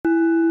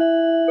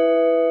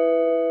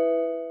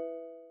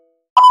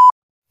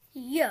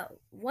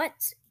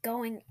What's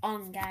going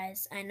on,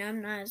 guys? I know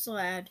I'm not as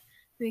loud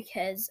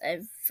because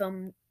I've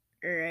done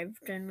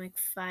like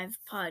 5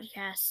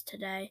 podcasts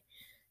today,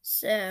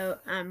 so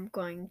I'm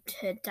going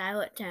to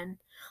dial it down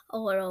a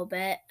little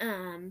bit.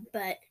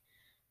 But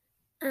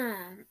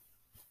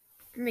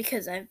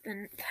because I've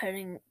been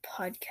putting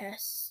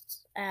podcasts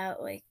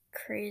out like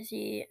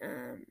crazy,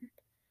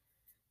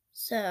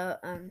 so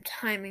I'm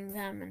timing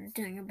them and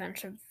doing a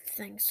bunch of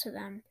things to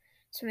them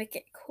to make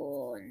it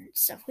cool and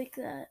stuff like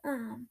that.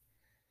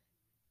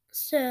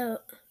 So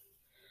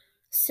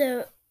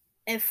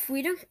if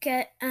we don't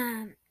get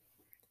that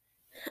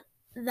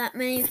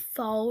many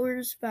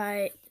followers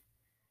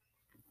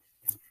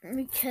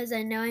because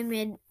I know I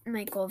made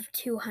my goal of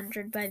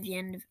 200 by the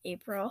end of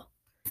April.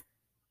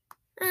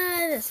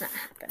 That's not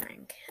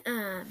happening.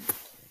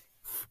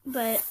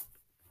 But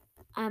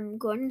I'm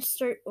going to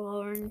start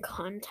lowering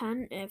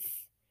content if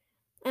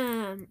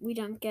we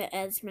don't get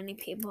as many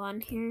people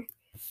on here.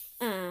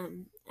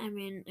 Again,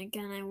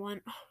 I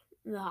want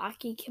the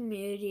hockey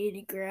community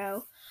to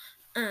grow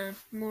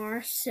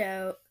more,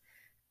 so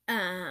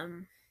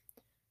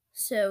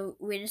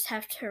we just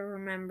have to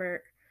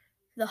remember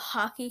the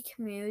hockey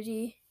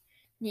community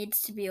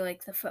needs to be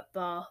like the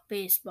football,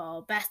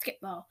 baseball,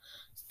 basketball,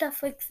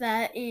 stuff like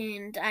that.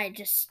 And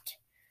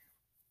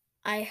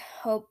I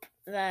hope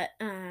that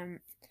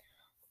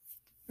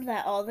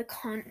that all the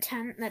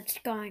content that's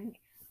going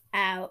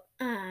out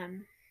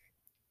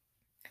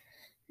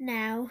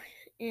now,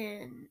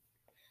 and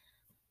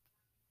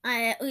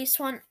I at least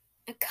want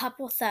a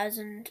couple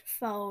thousand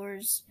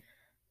followers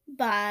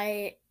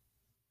by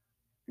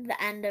the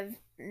end of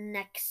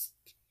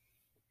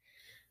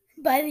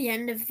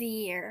the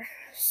year.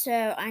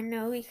 So I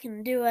know we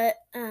can do it.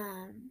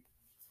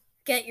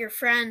 Get your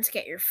friends,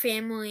 get your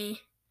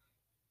family.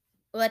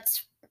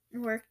 Let's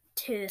work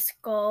to this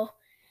goal.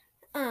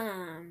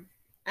 I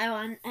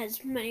want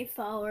as many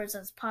followers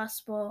as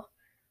possible.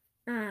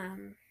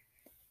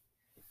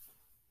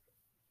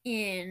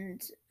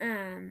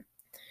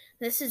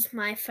 This is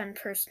my fun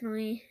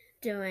personally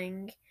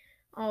doing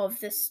all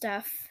of this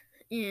stuff,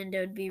 and it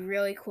would be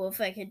really cool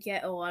if I could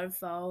get a lot of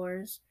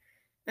followers.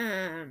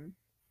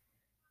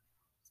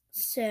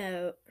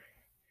 So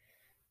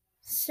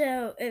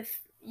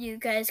if you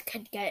guys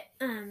could get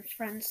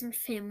friends and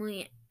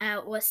family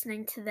out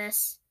listening to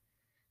this,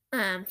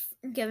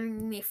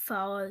 giving me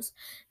follows,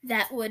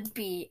 that would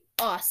be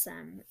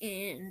awesome.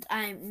 And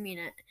I mean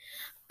it.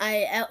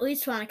 I at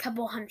least want a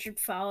couple hundred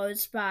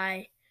follows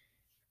by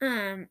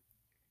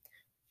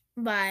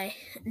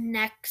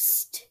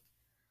next,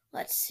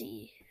 let's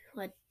see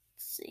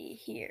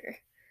here,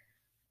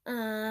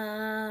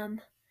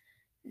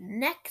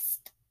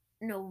 next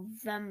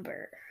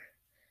November.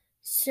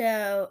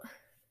 So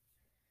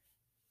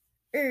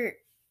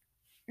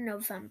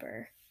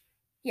November.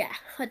 Yeah,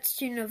 let's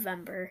do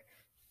November.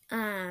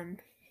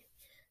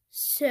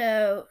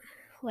 So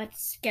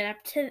let's get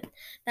up to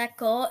that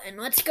goal and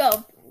let's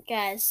go,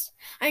 guys.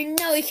 I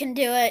know we can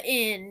do it,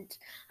 and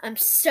I'm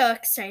so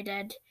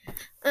excited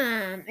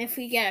if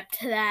we get up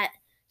to that.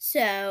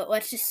 So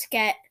let's just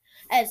get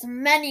as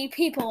many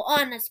people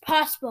on as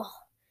possible.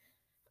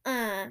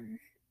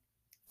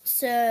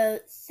 So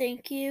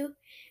thank you.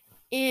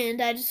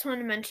 And I just want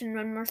to mention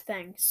one more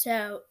thing.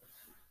 So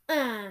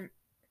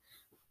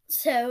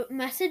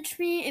message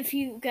me if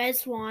you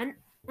guys want.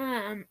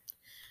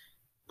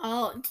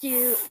 I'll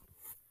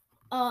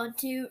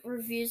do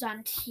reviews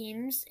on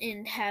teams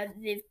and how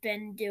they've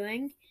been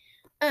doing.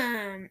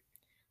 I'm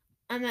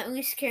at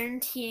least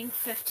guaranteeing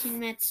 15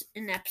 minutes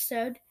an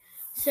episode,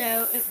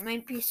 so it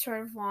might be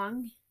sort of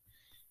long.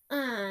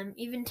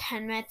 Even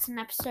 10 minutes an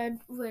episode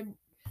would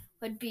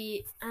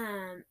be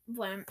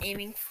what I'm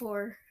aiming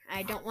for.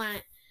 I don't want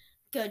to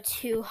go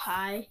too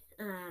high.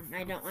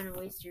 I don't want to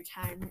waste your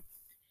time.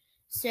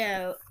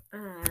 So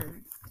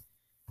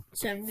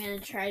I'm going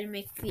to try to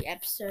make the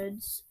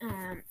episodes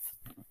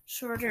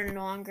shorter and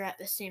longer at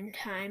the same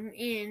time,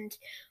 and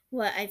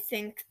what I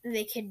think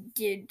they could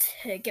do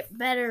to get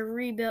better,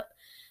 rebuild.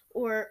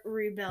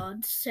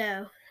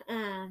 So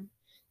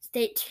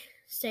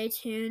stay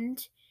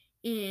tuned,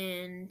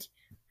 and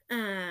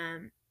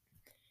I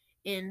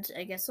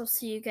guess I'll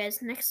see you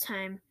guys next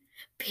time.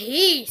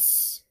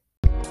 Peace.